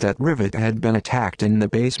demonstrated that Rivet had been attacked in the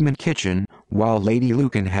basement kitchen, while Lady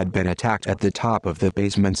Lucan had been attacked at the top of the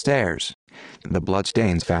basement stairs. The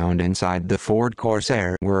bloodstains found inside the Ford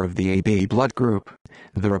Corsair were of the AB blood group.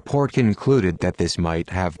 The report concluded that this might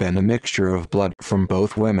have been a mixture of blood from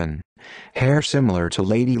both women. Hair similar to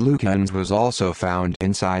Lady Lucan's was also found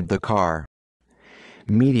inside the car.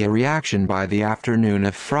 Media reaction. By the afternoon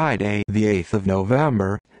of Friday, the 8th of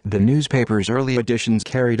November, the newspaper's early editions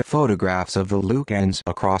carried photographs of the Lucans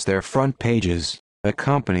across their front pages,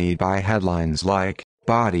 accompanied by headlines like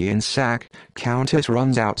 "Body in Sack, Countess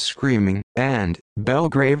Runs Out Screaming," and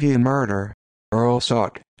 "Belgravian Murder. Earl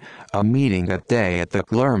Sought." A meeting that day at the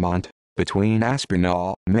Clermont, between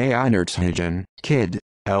Aspinall, Meinertzhagen, Kidd,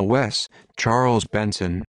 L. Charles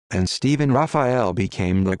Benson, and Stephen Raphael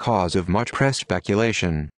became the cause of much press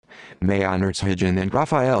speculation. Meinertzhagen and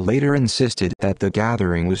Raphael later insisted that the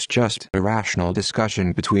gathering was just a rational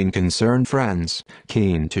discussion between concerned friends,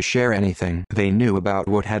 keen to share anything they knew about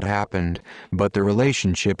what had happened, but the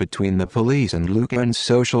relationship between the police and Lucan's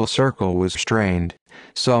social circle was strained.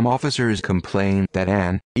 Some officers complained that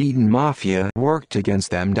an Eden mafia worked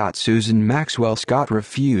against them. Susan Maxwell Scott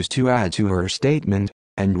refused to add to her statement,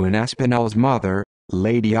 and when Aspinall's mother,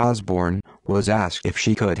 Lady Osborne, was asked if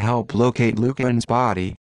she could help locate Lucan's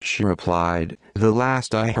body, she replied, "The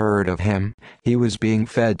last I heard of him, he was being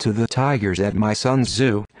fed to the tigers at my son's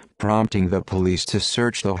zoo," prompting the police to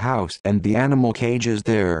search the house and the animal cages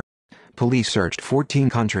there. Police searched 14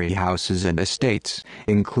 country houses and estates,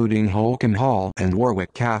 including Holcombe Hall and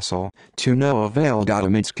Warwick Castle, to no avail.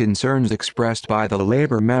 Amidst concerns expressed by the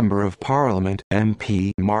Labour Member of Parliament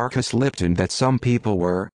MP Marcus Lipton that some people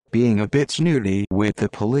were being a bit snooty with the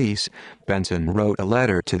police, Benson wrote a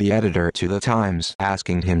letter to the editor to the Times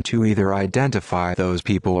asking him to either identify those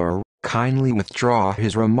people or kindly withdraw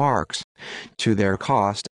his remarks. To their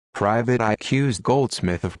cost, Private Eye accused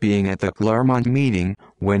Goldsmith of being at the Clermont meeting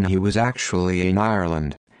when he was actually in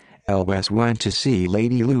Ireland. L.S. went to see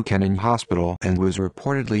Lady Lucan in hospital and was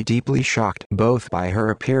reportedly deeply shocked both by her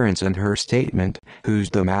appearance and her statement, "Who's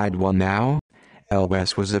the mad one now?"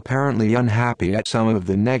 L.S. was apparently unhappy at some of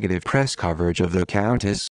the negative press coverage of the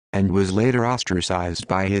Countess, and was later ostracized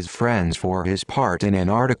by his friends for his part in an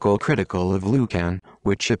article critical of Lucan,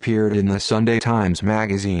 which appeared in the Sunday Times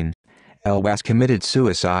magazine. L.S. committed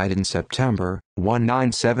suicide in September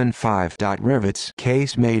 1975. Rivet's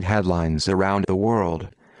case made headlines around the world.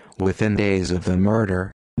 Within days of the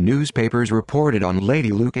murder, newspapers reported on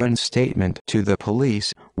Lady Lucan's statement to the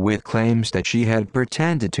police, with claims that she had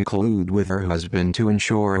pretended to collude with her husband to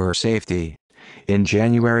ensure her safety. In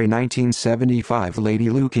January 1975,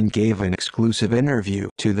 Lady Lucan gave an exclusive interview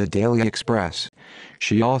to the Daily Express.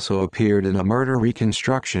 She also appeared in a murder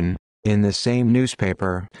reconstruction in the same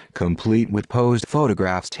newspaper, complete with posed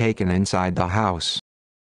photographs taken inside the house.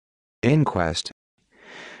 Inquest.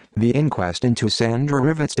 The inquest into Sandra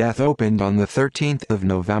Rivet's death opened on the 13th of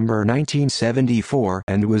November 1974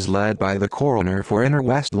 and was led by the coroner for Inner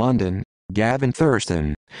West London, Gavin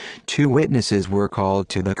Thurston. 2 witnesses were called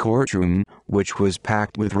to the courtroom, which was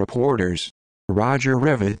packed with reporters. Roger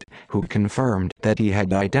Rivet, who confirmed that he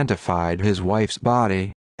had identified his wife's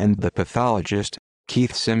body, and the pathologist,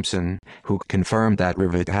 Keith Simpson, who confirmed that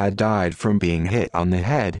Rivet had died from being hit on the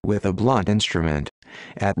head with a blunt instrument.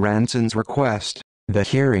 At Ranson's request, The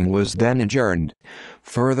hearing was then adjourned.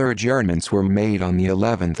 Further adjournments were made on the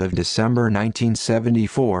 11th of December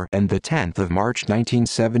 1974 and the 10th of March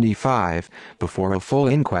 1975, before a full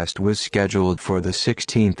inquest was scheduled for the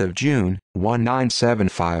 16th of June,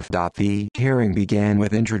 1975. The hearing began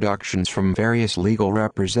with introductions from various legal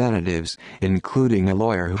representatives, including a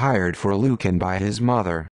lawyer hired for Lucan by his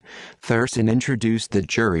mother. Thurston introduced the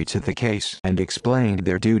jury to the case and explained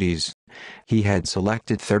their duties. He had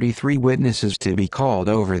selected 33 witnesses to be called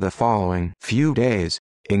over the following few days,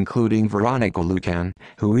 including Veronica Lucan,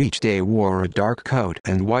 who each day wore a dark coat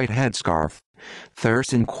and white headscarf.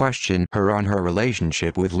 Thurston questioned her on her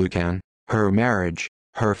relationship with Lucan, her marriage,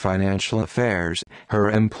 her financial affairs,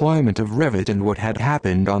 her employment of Rivet, and what had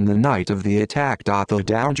happened on the night of the attack. The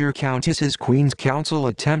Dowager Countess's Queen's Counsel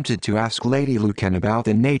attempted to ask Lady Lucan about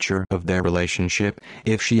the nature of their relationship,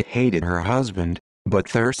 if she hated her husband, but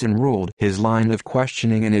Thurston ruled his line of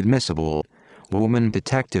questioning inadmissible. Woman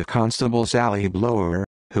Detective Constable Sally Blower,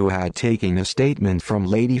 who had taken a statement from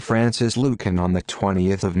Lady Frances Lucan on the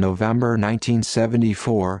 20th of November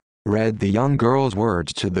 1974, read the young girl's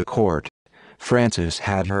words to the court. Frances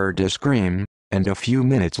had heard her scream, and a few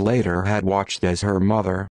minutes later had watched as her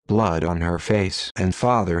mother, blood on her face, and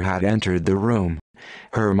father had entered the room.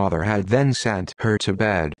 Her mother had then sent her to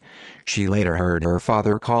bed. She later heard her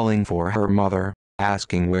father calling for her mother,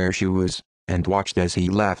 asking where she was, and watched as he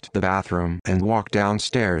left the bathroom and walked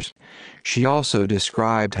downstairs. She also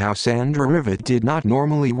described how Sandra Rivet did not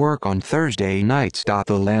normally work on Thursday nights.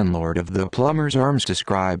 The landlord of the Plumber's Arms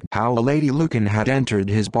described how Lady Lucan had entered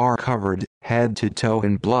his bar covered, head to toe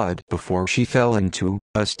in blood, before she fell into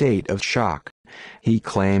a state of shock. He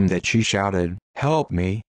claimed that she shouted, "Help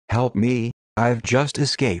me, help me, I've just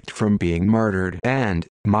escaped from being murdered, and,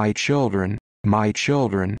 my children,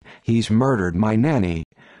 he's murdered my nanny."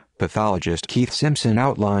 Pathologist Keith Simpson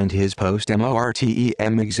outlined his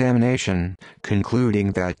post-mortem examination,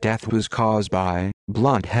 concluding that death was caused by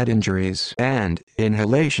blunt head injuries and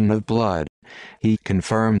inhalation of blood. He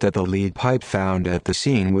confirmed that the lead pipe found at the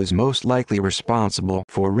scene was most likely responsible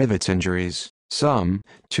for Rivet's injuries, some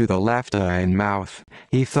to the left eye and mouth.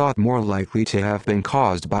 He thought more likely to have been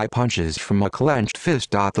caused by punches from a clenched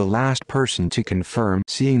fist. The last person to confirm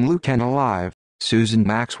seeing Lucan alive, Susan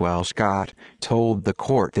Maxwell Scott, told the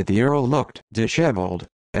court that the Earl looked disheveled,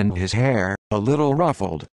 and his hair a little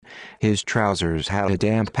ruffled. His trousers had a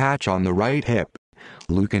damp patch on the right hip.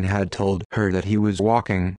 Lucan had told her that he was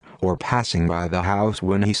walking, or passing by the house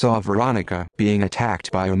when he saw Veronica being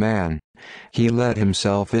attacked by a man. He let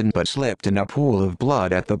himself in but slipped in a pool of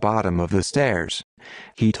blood at the bottom of the stairs.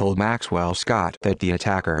 He told Maxwell Scott that the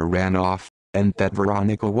attacker ran off, and that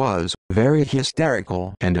Veronica was very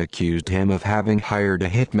hysterical and accused him of having hired a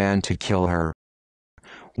hitman to kill her.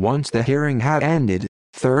 Once the hearing had ended,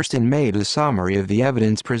 Thurston made a summary of the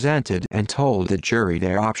evidence presented and told the jury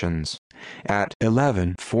their options. At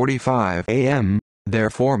 11:45 a.m., their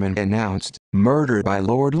foreman announced, "Murder by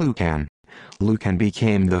Lord Lucan." Lucan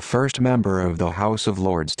became the first member of the House of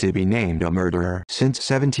Lords to be named a murderer since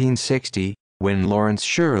 1760, when Lawrence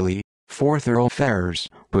Shirley, 4th Earl Ferrers,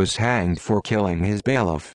 was hanged for killing his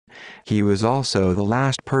bailiff. He was also the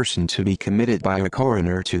last person to be committed by a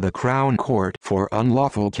coroner to the Crown Court for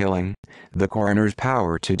unlawful killing. The coroner's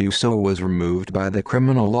power to do so was removed by the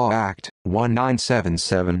Criminal Law Act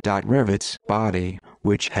 1977. Rivet's body,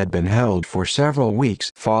 which had been held for several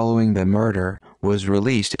weeks following the murder, was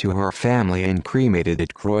released to her family and cremated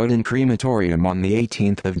at Croydon Crematorium on the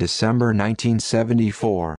 18th of December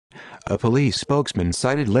 1974. A police spokesman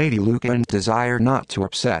cited Lady Lucan's desire not to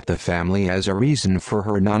upset the family as a reason for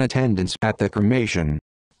her non-attendance at the cremation.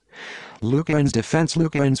 Lucan's defense.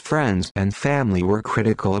 Lucan's friends and family were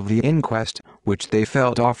critical of the inquest, which they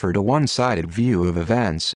felt offered a one-sided view of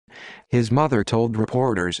events. His mother told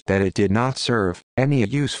reporters that it did not serve any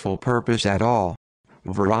useful purpose at all.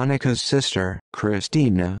 Veronica's sister,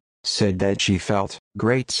 Christina, said that she felt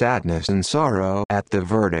great sadness and sorrow at the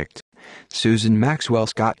verdict. Susan Maxwell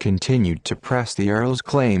Scott continued to press the Earl's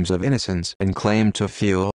claims of innocence and claimed to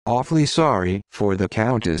feel awfully sorry for the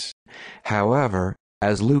Countess. However,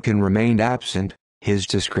 as Lucan remained absent, his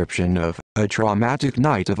description of a traumatic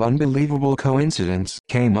night of unbelievable coincidence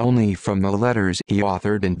came only from the letters he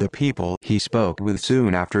authored and the people he spoke with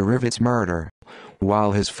soon after Rivet's murder.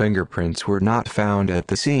 While his fingerprints were not found at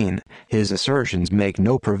the scene, his assertions make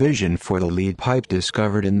no provision for the lead pipe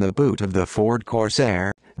discovered in the boot of the Ford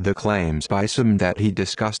Corsair, the claims by some that he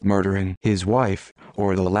discussed murdering his wife,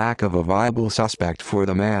 or the lack of a viable suspect for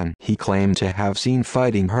the man he claimed to have seen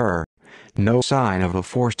fighting her. No sign of a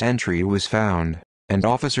forced entry was found, and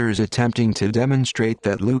officers attempting to demonstrate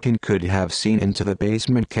that Lucan could have seen into the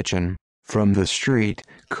basement kitchen, from the street,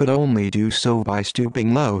 could only do so by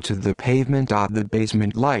stooping low to the pavement. The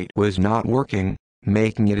basement light was not working,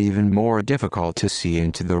 making it even more difficult to see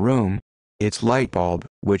into the room. Its light bulb,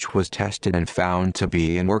 which was tested and found to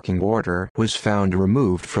be in working order, was found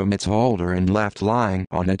removed from its holder and left lying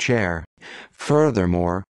on a chair.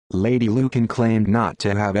 Furthermore, Lady Lucan claimed not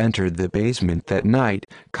to have entered the basement that night,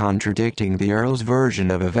 contradicting the Earl's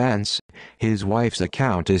version of events. His wife's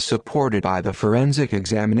account is supported by the forensic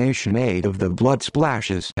examination made of the blood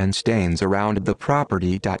splashes and stains around the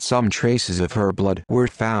property. Some traces of her blood were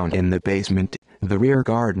found in the basement, the rear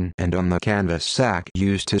garden, and on the canvas sack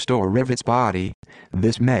used to store Rivet's body.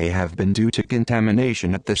 This may have been due to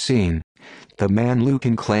contamination at the scene. The man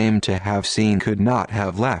Lucan claimed to have seen could not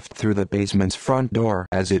have left through the basement's front door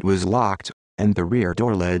as it was locked, and the rear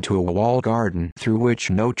door led to a walled garden through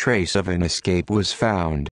which no trace of an escape was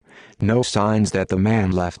found. No signs that the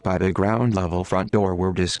man left by the ground-level front door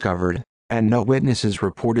were discovered, and no witnesses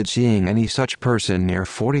reported seeing any such person near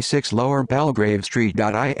 46 Lower Belgrave Street.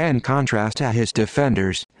 In contrast to his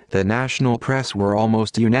defenders, the national press were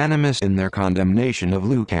almost unanimous in their condemnation of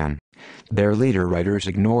Lucan. Their leader writers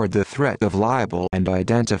ignored the threat of libel and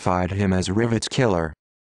identified him as Rivet's killer.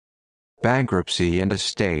 Bankruptcy and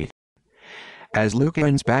estate. As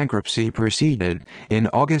Lucan's bankruptcy proceeded, in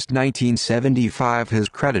August 1975 his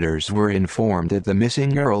creditors were informed that the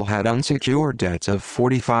missing Earl had unsecured debts of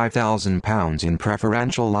 £45,000 in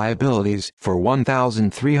preferential liabilities for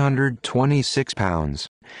 £1,326.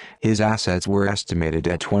 His assets were estimated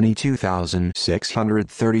at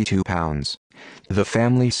 £22,632. The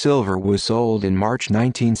family silver was sold in March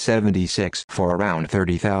 1976 for around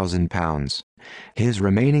 £30,000. His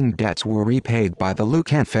remaining debts were repaid by the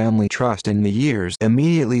Lucan family trust in the years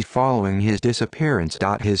immediately following his disappearance.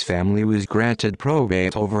 His family was granted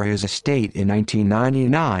probate over his estate in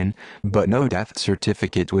 1999, but no death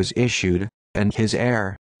certificate was issued, and his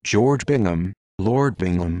heir, George Bingham, Lord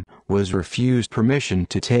Bingham, was refused permission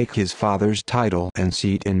to take his father's title and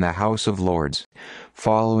seat in the House of Lords.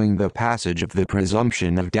 Following the passage of the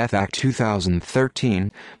Presumption of Death Act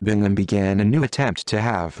 2013, Bingham began a new attempt to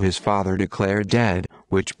have his father declared dead,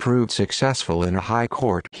 which proved successful in a High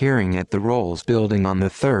Court hearing at the Rolls Building on the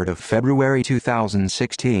 3rd of February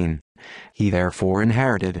 2016. He therefore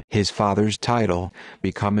inherited his father's title,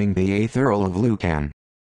 becoming the 8th Earl of Lucan.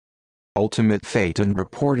 Ultimate fate and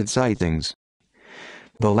reported sightings.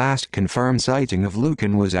 The last confirmed sighting of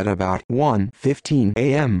Lucan was at about 1:15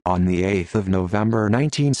 a.m. on the 8th of November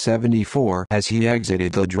 1974 as he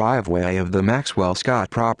exited the driveway of the Maxwell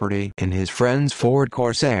Scott property in his friend's Ford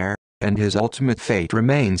Corsair, and his ultimate fate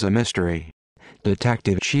remains a mystery.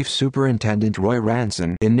 Detective Chief Superintendent Roy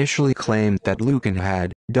Ranson initially claimed that Lucan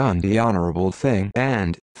had done the honorable thing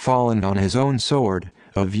and fallen on his own sword,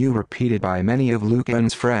 a view repeated by many of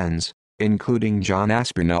Lucan's friends, including John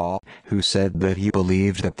Aspinall, who said that he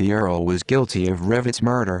believed that the Earl was guilty of Rivet's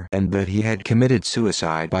murder and that he had committed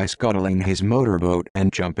suicide by scuttling his motorboat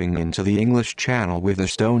and jumping into the English Channel with a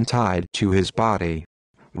stone tied to his body.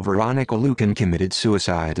 Veronica Lucan committed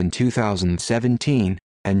suicide in 2017,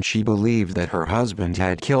 and she believed that her husband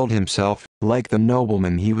had killed himself, like the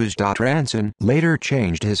nobleman he was. Ranson later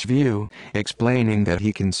changed his view, explaining that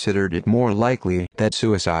he considered it more likely that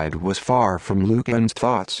suicide was far from Lucan's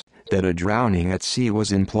thoughts, that a drowning at sea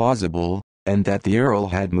was implausible, and that the Earl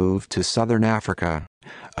had moved to southern Africa.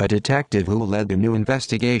 A detective who led a new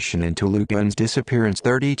investigation into Lucan's disappearance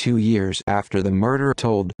 32 years after the murder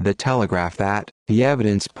told The Telegraph that the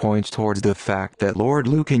evidence points towards the fact that Lord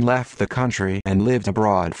Lucan left the country and lived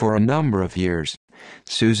abroad for a number of years.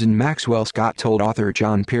 Susan Maxwell Scott told author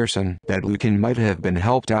John Pearson that Lucan might have been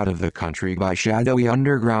helped out of the country by shadowy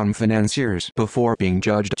underground financiers before being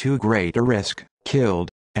judged too great a risk, killed,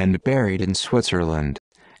 and buried in Switzerland.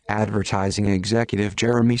 Advertising executive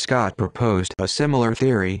Jeremy Scott proposed a similar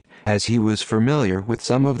theory, as he was familiar with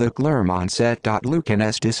some of the glamour on set.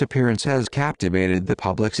 Lucan's disappearance has captivated the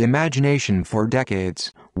public's imagination for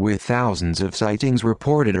decades, with thousands of sightings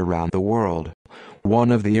reported around the world.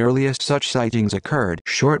 One of the earliest such sightings occurred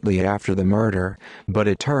shortly after the murder, but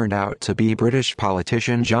it turned out to be British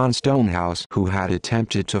politician John Stonehouse who had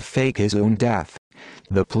attempted to fake his own death.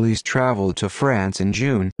 The police traveled to France in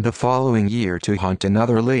June the following year to hunt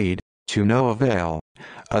another lead, to no avail.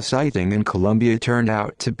 A sighting in Colombia turned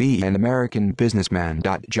out to be an American businessman.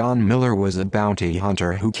 John Miller was a bounty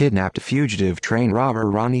hunter who kidnapped fugitive train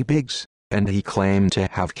robber Ronnie Biggs, and he claimed to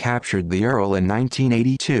have captured the Earl in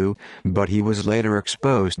 1982, but he was later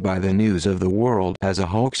exposed by the News of the World as a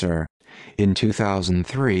hoaxer. In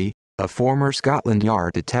 2003, A former Scotland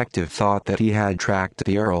Yard detective thought that he had tracked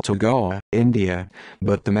the Earl to Goa, India,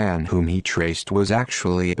 but the man whom he traced was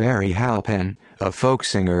actually Barry Halpin, a folk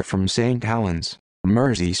singer from St. Helens,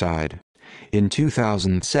 Merseyside. In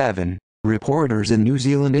 2007, reporters in New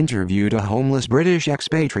Zealand interviewed a homeless British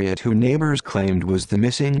expatriate who neighbors claimed was the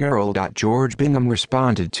missing Earl. George Bingham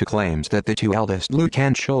responded to claims that the two eldest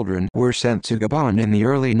Lucan children were sent to Gabon in the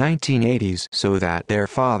early 1980s so that their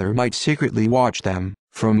father might secretly watch them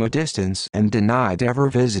from a distance, and denied ever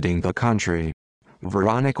visiting the country.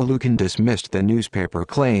 Veronica Lucan dismissed the newspaper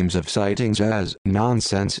claims of sightings as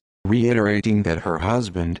nonsense, reiterating that her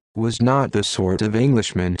husband was not the sort of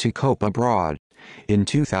Englishman to cope abroad. In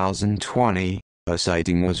 2020, a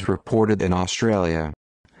sighting was reported in Australia.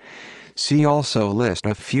 See also list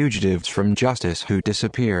of fugitives from justice who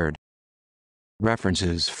disappeared.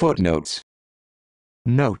 References. Footnotes.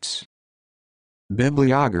 Notes.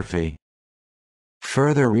 Bibliography.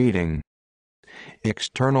 Further reading.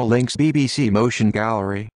 External links. BBC Motion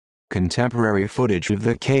Gallery. Contemporary footage of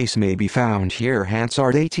the case may be found here.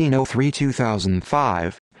 Hansard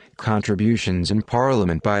 1803-2005. Contributions in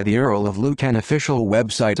Parliament by the Earl of Lucan. Official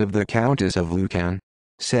website of the Countess of Lucan.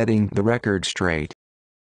 Setting the record straight.